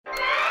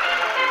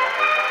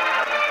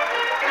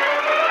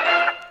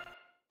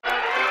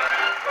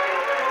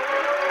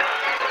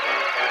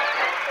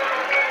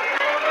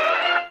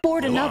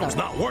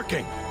Something's not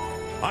working.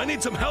 I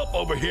need some help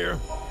over here.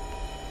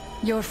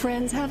 Your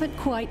friends haven't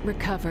quite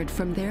recovered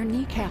from their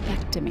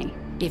kneecapectomy.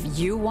 If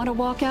you want to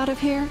walk out of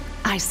here,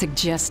 I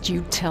suggest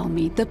you tell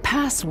me the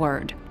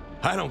password.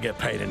 I don't get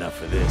paid enough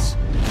for this.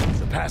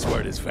 The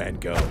password is Van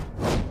Gogh.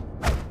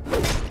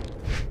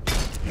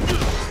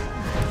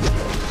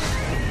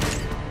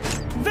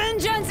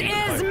 Vengeance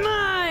is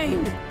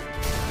mine!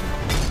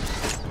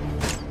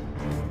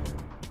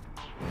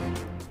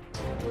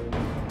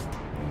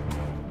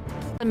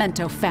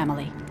 Memento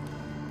family.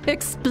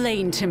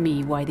 Explain to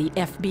me why the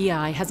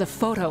FBI has a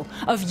photo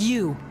of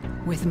you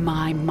with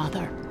my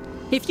mother.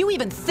 If you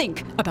even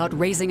think about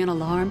raising an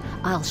alarm,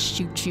 I'll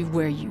shoot you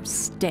where you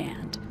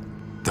stand.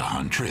 The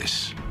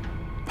Huntress.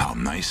 How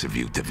nice of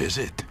you to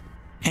visit.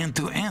 And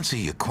to answer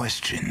your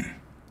question,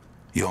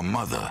 your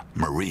mother,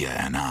 Maria,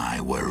 and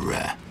I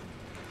were,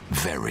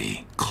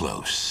 very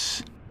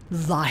close.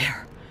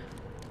 Liar.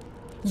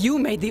 You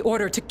made the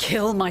order to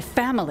kill my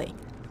family.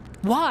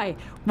 Why?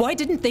 Why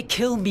didn't they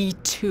kill me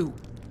too?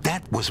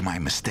 That was my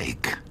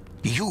mistake.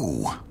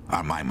 You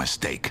are my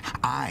mistake.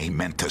 I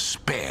meant to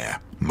spare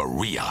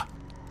Maria.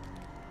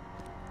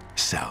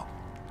 So,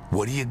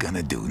 what are you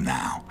gonna do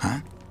now, huh?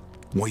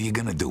 What are you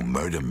gonna do,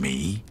 murder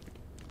me?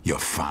 Your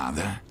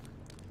father?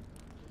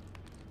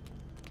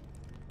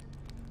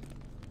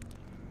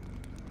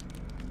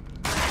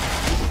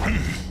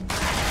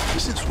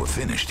 Since we're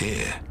finished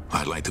here,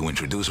 I'd like to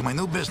introduce my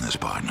new business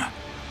partner.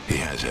 He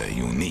has a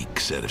unique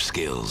set of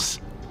skills.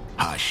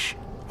 Hush,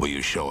 will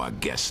you show our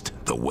guest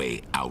the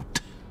way out?